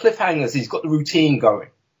got all the cliffhangers, he's got the routine going.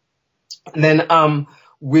 And then,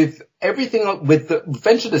 with everything, with the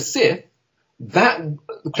Revenge of the Sith, that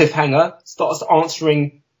cliffhanger starts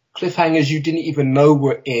answering cliffhangers you didn't even know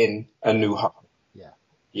were in A New Hope.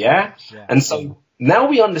 Yeah? And so now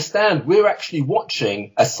we understand we're actually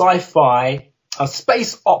watching a sci-fi, a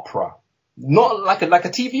space opera, not like a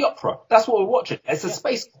TV opera. That's what we're watching. It's a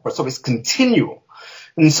space opera, so it's continual.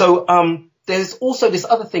 And so, there's also this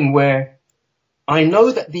other thing where I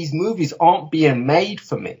know that these movies aren't being made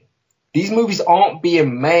for me. These movies aren't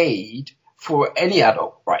being made for any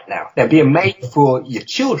adult right now. They're being made for your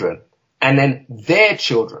children and then their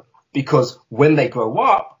children. Because when they grow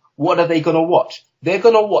up, what are they going to watch? They're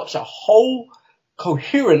going to watch a whole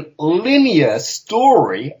coherent, linear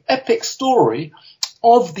story, epic story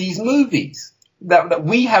of these movies that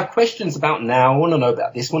we have questions about now. I want to know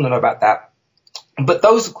about this, want to know about that. But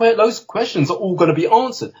those questions are all going to be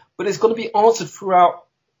answered. But it's going to be answered throughout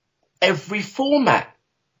every format.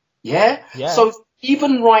 Yeah? So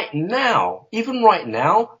even right now,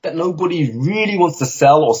 that nobody really wants to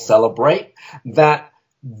sell or celebrate, that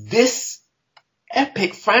this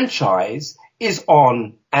epic franchise is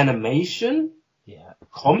on animation,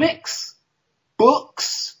 comics,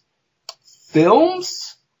 books,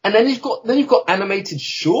 films, and then you've got animated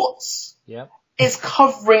shorts. Yeah. It's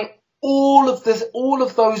covering all of those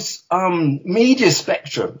media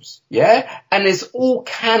spectrums, and it's all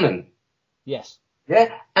canon. Yes.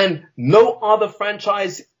 Yeah, and no other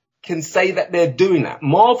franchise can say that they're doing that.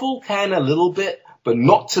 Marvel can a little bit, but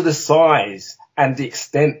not to the size and the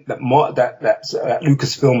extent that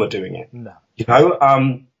Lucasfilm are doing it. No. You know,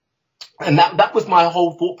 and that was my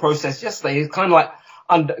whole thought process yesterday. It's kind of like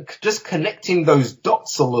just connecting those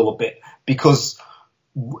dots a little bit, because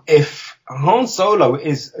if Solo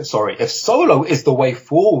is the way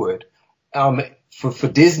forward, for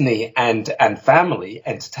Disney and family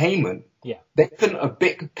entertainment, they couldn't have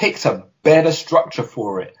picked a better structure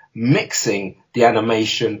for it, mixing the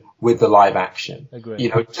animation with the live action. Agreed. You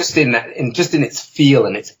know, just in its feel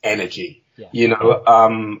and its energy. Yeah. You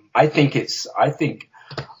know, I think,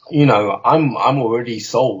 you know, I'm already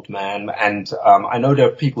sold, man. And, I know there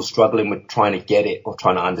are people struggling with trying to get it or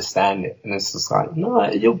trying to understand it. And it's just like,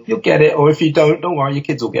 no, you'll get it. Or if you don't worry, your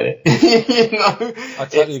kids will get it. You know? I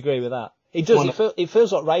totally agree with that. It does. It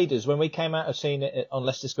feels like Raiders. When we came out of seeing it on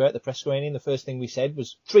Leicester Square at the press screening, the first thing we said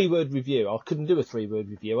was 3-word review. I couldn't do a 3-word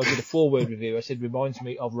review. I did a 4-word review. I said, reminds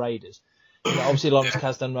me of Raiders. You know, obviously Lawrence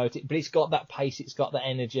Kasdan wrote it, but it's got that pace. It's got that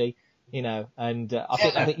energy, you know, and, I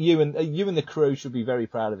think you and the crew should be very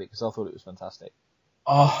proud of it, because I thought it was fantastic.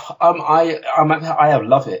 Oh, I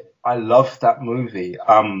love it. I love that movie.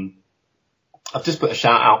 I've just put a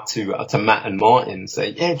shout out to Matt and Martin,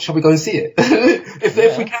 say, yeah, shall we go and see it?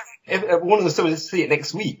 If we can. If one of us to see it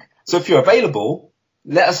next week. So if you're available,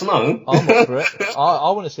 let us know. I'm up for it.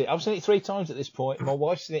 I want to see it. I've seen it 3 times at this point. My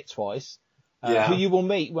wife's seen it twice. Who you will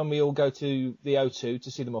meet when we all go to the O2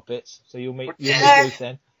 to see the Muppets. So you'll meet Ruth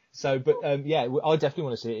then. So, but I definitely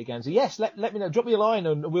want to see it again. So yes, let me know. Drop me a line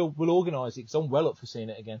and we'll organise it, because I'm well up for seeing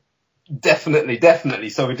it again. Definitely.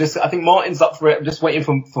 So I think Martin's up for it. I'm just waiting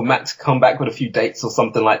for Matt to come back with a few dates or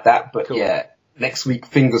something like that. But cool. Next week,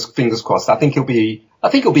 fingers crossed. I think it'll be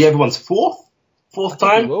everyone's fourth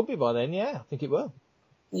time. It will be by then, yeah. I think it will.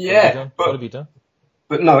 Yeah, Gotta be done.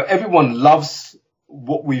 But no, everyone loves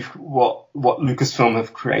what Lucasfilm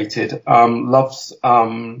have created. Loves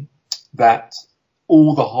that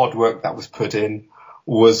all the hard work that was put in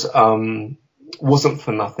wasn't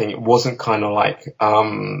for nothing. It wasn't kind of like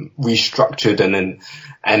restructured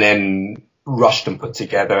and then rushed and put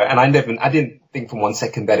together. And I didn't think for one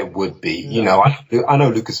second that it would be. You know, I know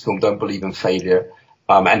Lucasfilm don't believe in failure,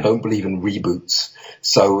 and don't believe in reboots.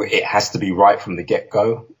 So it has to be right from the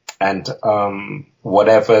get-go. And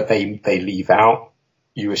whatever they leave out,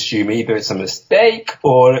 you assume either it's a mistake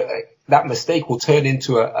or that mistake will turn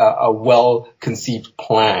into a well-conceived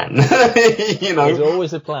plan. You know, there's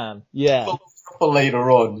always a plan. Yeah. For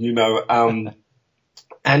later on, you know,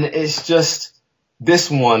 and it's just,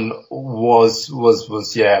 this one was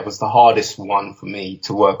the hardest one for me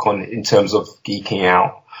to work on in terms of geeking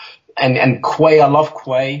out. And Quay, I love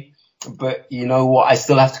Quay, but you know what? I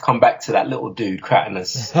still have to come back to that little dude,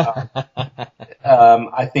 Kratinus.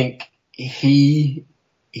 I think he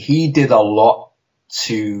did a lot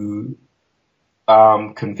to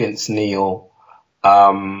convince Neil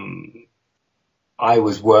I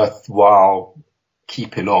was worthwhile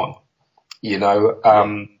keeping on. You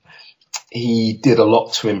know, he did a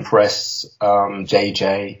lot to impress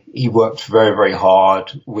JJ. He worked very, very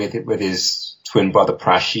hard with his twin brother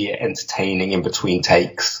Prashi, entertaining in between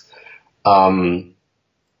takes. And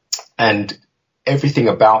everything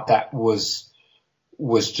about that was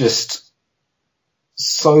just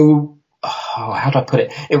so, how do I put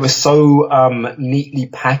it? It was so neatly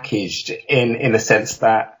packaged in a sense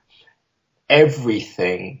that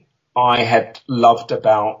everything I had loved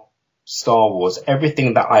about Star Wars,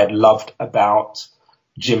 everything that I had loved about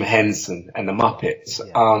Jim Henson and the Muppets,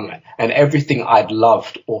 and everything I'd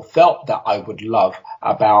loved or felt that I would love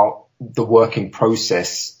about the working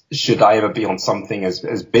process, should I ever be on something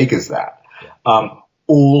as big as that,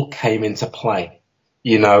 all came into play.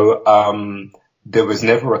 You know, there was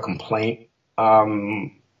never a complaint.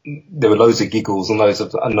 There were loads of giggles and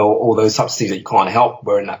all those subtleties that you can't help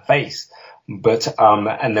were in that face. But,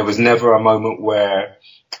 and there was never a moment where,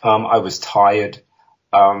 I was tired.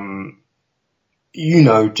 You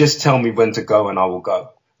know, just tell me when to go and I will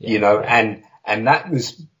go, you know, and that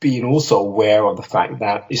was being also aware of the fact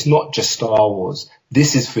that it's not just Star Wars.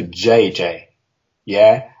 This is for JJ.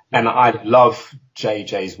 Yeah. And I love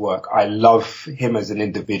JJ's work. I love him as an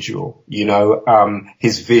individual, you know,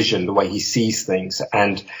 his vision, the way he sees things.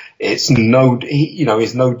 And it's no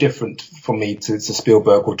different for me to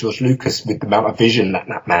Spielberg or George Lucas with the amount of vision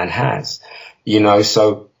that man has, you know.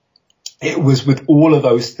 So it was with all of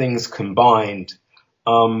those things combined,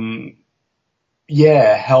 helped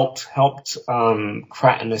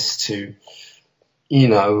Kratinus to, you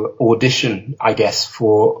know, audition, I guess,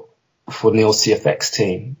 for Neil's CFX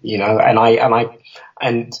team, you know, and I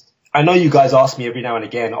know you guys ask me every now and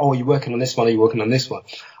again, oh, are you working on this one? Are you working on this one?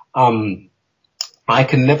 I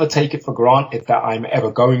can never take it for granted that I'm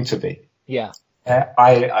ever going to be. Yeah.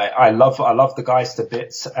 I love the guys to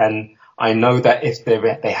bits, and I know that if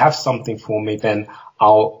they have something for me, then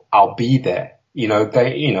I'll be there. You know,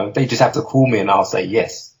 they just have to call me and I'll say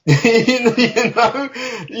yes. you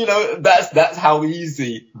know, that's how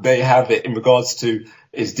easy they have it in regards to,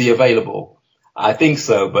 is Dee available? I think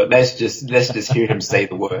so, but let's just hear him say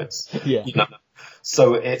the words. Yeah. You know?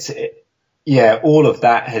 So all of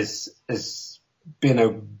that has been a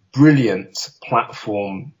brilliant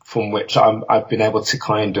platform from which I've been able to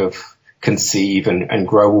kind of conceive and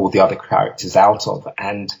grow all the other characters out of.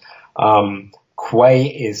 And, Quay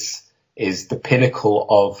is the pinnacle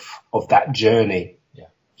of that journey. Yeah.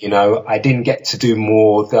 You know, I didn't get to do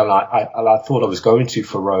more than I thought I was going to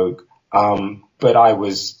for Rogue. But I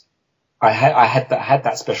had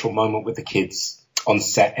that special moment with the kids on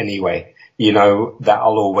set anyway, you know, that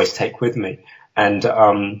I'll always take with me. And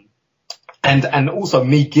also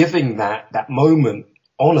me giving that moment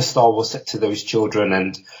on a Star Wars set to those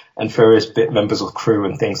children and various members of crew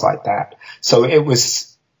and things like that. So it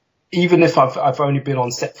was, even if I've only been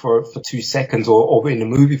on set for 2 seconds or in a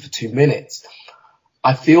movie for 2 minutes,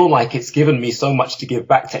 I feel like it's given me so much to give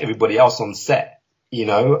back to everybody else on set. You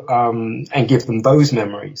know, and give them those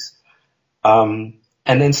memories. And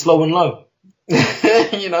then Slow and Low,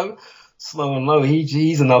 you know, Slow and Low.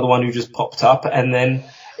 He's another one who just popped up, and then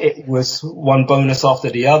it was one bonus after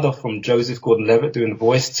the other, from Joseph Gordon-Levitt doing the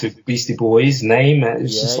voice to Beastie Boys' Name. And it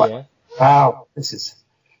was just like, wow, this is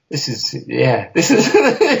this is this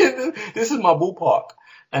is my ballpark.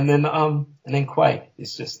 And then Quay.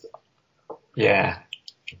 It's just, yeah.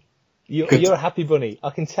 You're a happy bunny. I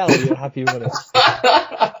can tell you're a happy bunny.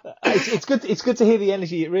 It's good. It's good to hear the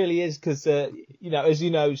energy. It really is, because you know, as you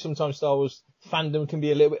know, sometimes Star Wars fandom can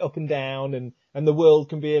be a little bit up and down, and the world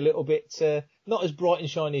can be a little bit not as bright and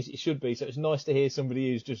shiny as it should be. So it's nice to hear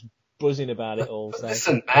somebody who's just buzzing about it all. So.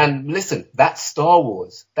 Listen. That's Star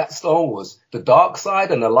Wars. The dark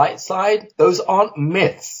side and the light side, those aren't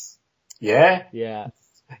myths. Yeah. Yeah.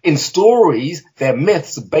 In stories, they're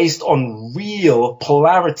myths based on real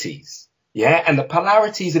polarities. Yeah. And the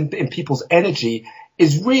polarities in people's energy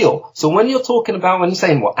is real. So when you're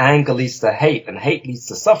saying, well, anger leads to hate and hate leads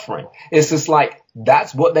to suffering, it's just like,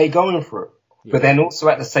 that's what they're going through. Yeah. But then also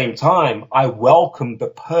at the same time, I welcome the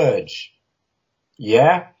purge.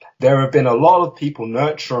 Yeah. There have been a lot of people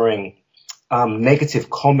nurturing, negative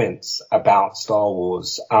comments about Star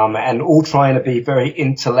Wars, and all trying to be very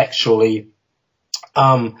intellectually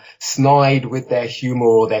snide with their humor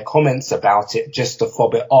or their comments about it just to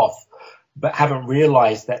fob it off, but haven't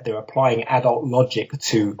realized that they're applying adult logic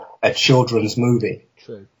to a children's movie.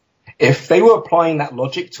 True. If they were applying that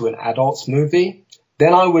logic to an adult's movie,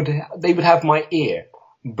 then they would have my ear.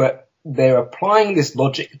 But they're applying this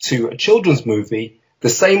logic to a children's movie the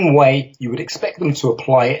same way you would expect them to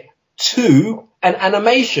apply it to an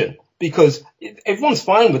animation. because everyone's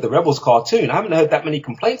fine with the Rebels cartoon. I haven't heard that many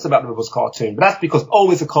complaints about the Rebels cartoon, but that's because,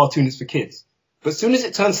 it's a cartoon, it's for kids. But as soon as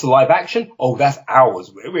it turns to live action, that's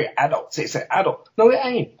ours. We're adults. It's an adult. No, it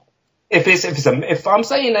ain't. If I'm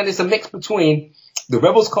saying that it's a mix between the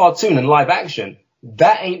Rebels cartoon and live action,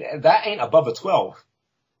 that ain't above a 12.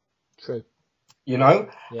 True. You know?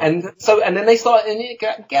 Yeah. And then they start, and it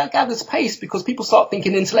gathers pace because people start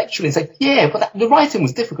thinking intellectually and say, but the writing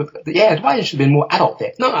was difficult. Yeah, the writing should have been more adult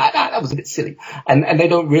there. No, that was a bit silly. And they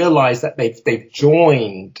don't realize that they've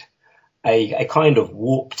joined a kind of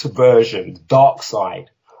warped version, dark side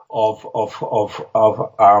of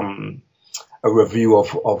a review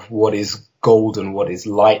of what is golden, what is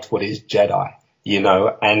light, what is Jedi, you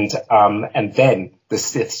know, and then the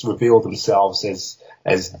Siths reveal themselves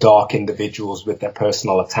as dark individuals with their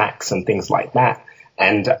personal attacks and things like that.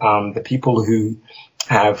 And the people who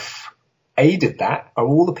have aided that are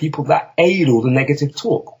all the people that aid all the negative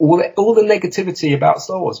talk, all the negativity about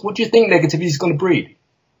Star Wars. What do you think negativity is going to breed?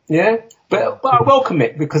 Yeah, but I welcome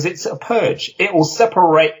it because it's a purge. It will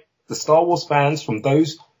separate the Star Wars fans from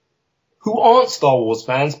those who aren't Star Wars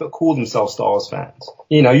fans but call themselves Star Wars fans.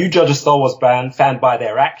 You know, you judge a Star Wars fan by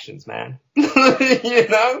their actions, man. You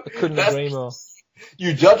know, I couldn't agree more.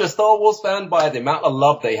 You judge a Star Wars fan by the amount of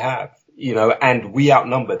love they have, you know, and we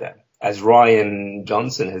outnumber them. As Ryan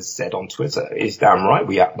Johnson has said on Twitter, it's damn right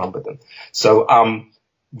we outnumber them. So,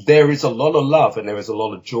 there is a lot of love and there is a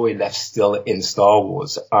lot of joy left still in Star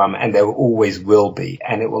Wars. And there always will be,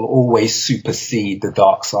 and it will always supersede the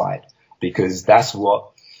dark side, because that's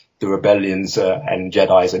what the rebellions and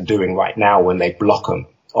Jedis are doing right now when they block them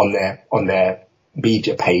on their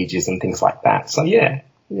media pages and things like that. So yeah,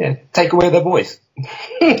 take away their voice.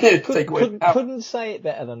 Couldn't say it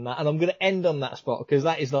better than that, and I'm going to end on that spot because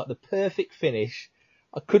that is like the perfect finish.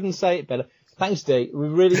 I couldn't say it better. Thanks, Dee. We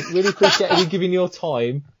really appreciate you giving your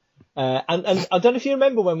time. And I don't know if you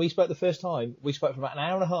remember when we spoke the first time. We spoke for about an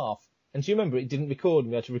hour and a half. And do you remember it didn't record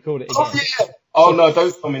and we had to record it again? Oh, yeah. Oh, no,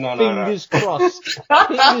 don't tell me no. Fingers crossed.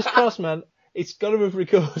 Fingers crossed, man. It's got to have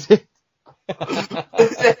recorded.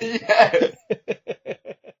 Yeah.